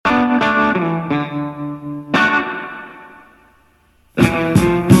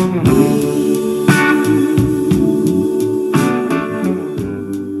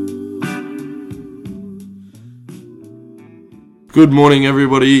Good morning,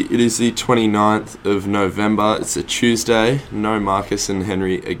 everybody. It is the 29th of November. It's a Tuesday. No Marcus and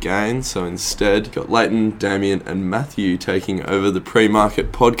Henry again, so instead got Leighton, Damien and Matthew taking over the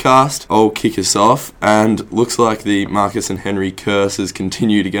pre-market podcast. I'll kick us off, and looks like the Marcus and Henry curse has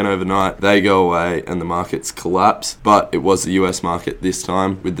continued again overnight. They go away and the markets collapse, but it was the US market this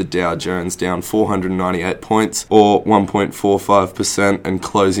time, with the Dow Jones down 498 points or 1.45% and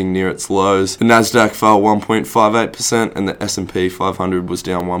closing near its lows. The Nasdaq fell 1.58% and the S&P 500 was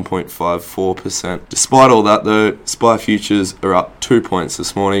down 1.54%. Despite all that though, SPY futures are up 2 points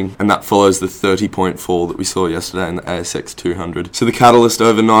this morning, and that follows the 30-point fall that we saw yesterday in the ASX 200. So the catalyst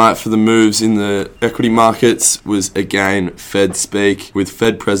overnight for the moves in the equity markets was again Fed speak, with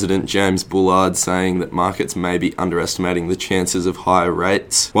Fed President James Bullard saying that markets may be underestimating the chances of higher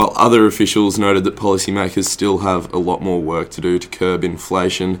rates, while other officials noted that policymakers still have a lot more work to do to curb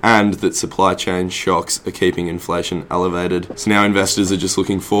inflation and that supply chain shocks are keeping inflation elevated. So now investors are just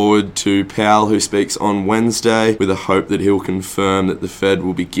looking forward to Powell, who speaks on Wednesday, with a hope that he'll confirm that the Fed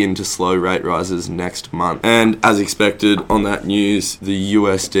will begin to slow rate rises next month. And as expected on that news, the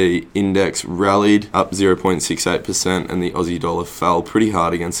USD index rallied up 0.68% and the Aussie dollar fell pretty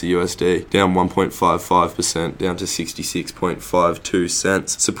hard against the USD, down 1.55%, down to 66.52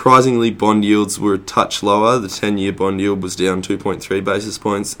 cents. Surprisingly, bond yields were a touch lower. The 10-year bond yield was down 2.3 basis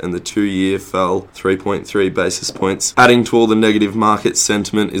points and the 2-year fell 3.3 basis points. Adding to all the negative market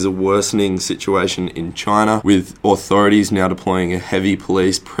sentiment is a worsening situation in China, with authorities now deploying a heavy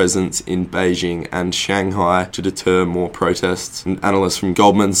police presence in Beijing and Shanghai to deter more protests. And analysts from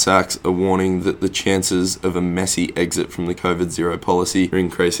Goldman Sachs are warning that the chances of a messy exit from the COVID-0 policy are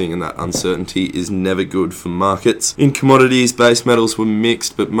increasing, and that uncertainty is never good for markets. In commodities, base metals were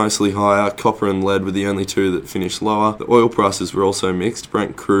mixed but mostly higher. Copper and lead were the only two that finished lower. The oil prices were also mixed.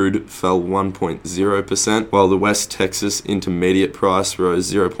 Brent crude fell 1.0%, while the West Texas intermediate price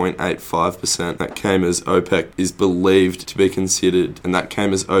rose 0.85%. That came as OPEC is believed to be considering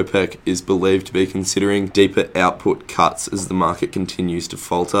deeper output cuts as the market continues to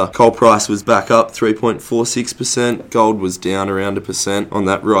falter. Coal price was back up 3.46%. Gold was down around 1% on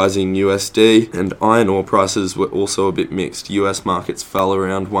that rising USD, and iron ore prices were also a bit mixed. US markets fell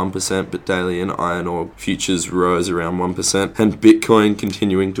around 1%, but daily and iron ore futures rose around 1%, and Bitcoin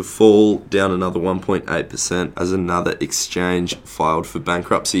continuing to fall, down another 1.8% as another exchange filed for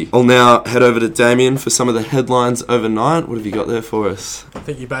bankruptcy. I'll now head over to Damien for some of the headlines overnight. What have you got there for us? I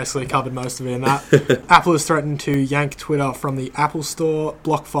think you basically covered most of it in that. Apple has threatened to yank Twitter from the Apple Store.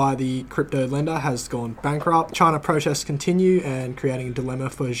 BlockFi, the crypto lender, has gone bankrupt. China protests continue and creating a dilemma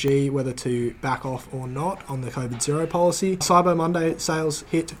for Xi whether to back off or not on the COVID-0 policy. Cyber Monday sales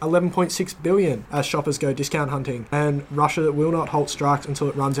hit 11.6 billion as shoppers go discount hunting. And Russia will not halt strikes until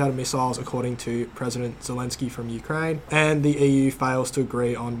it runs out of missiles, according to President Zelensky from Ukraine. And the EU fails to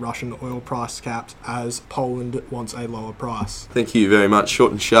agree on Russian oil price caps as Poland wants a lower price. Thank you very much,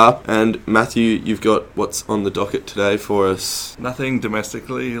 short and sharp. And Matthew, you've got what's on the docket today for us. Nothing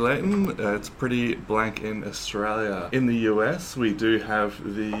domestically, Leighton. It's pretty blank in Australia. In the US, we do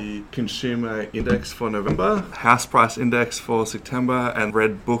have the Consumer Index for November, House Price Index for September, and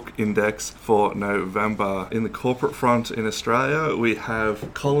Red Book Index for November. In the corporate front in Australia, we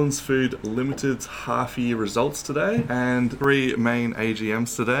have Collins Food Limited's half-year results today, and three main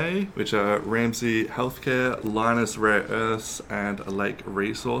AGMs today, which are Ramsay Healthcare, Lynas Rare Earths, and Lake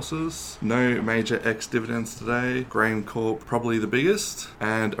Resources. No major ex-dividends today. Grain Corp probably the biggest,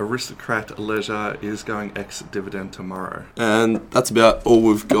 and Aristocrat Leisure is going ex-dividend tomorrow. And that's about all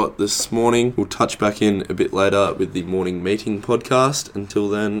we've got this morning. We'll touch back in a bit later with the morning meeting podcast. Until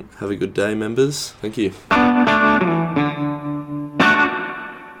then, have a good day, members. Thank you.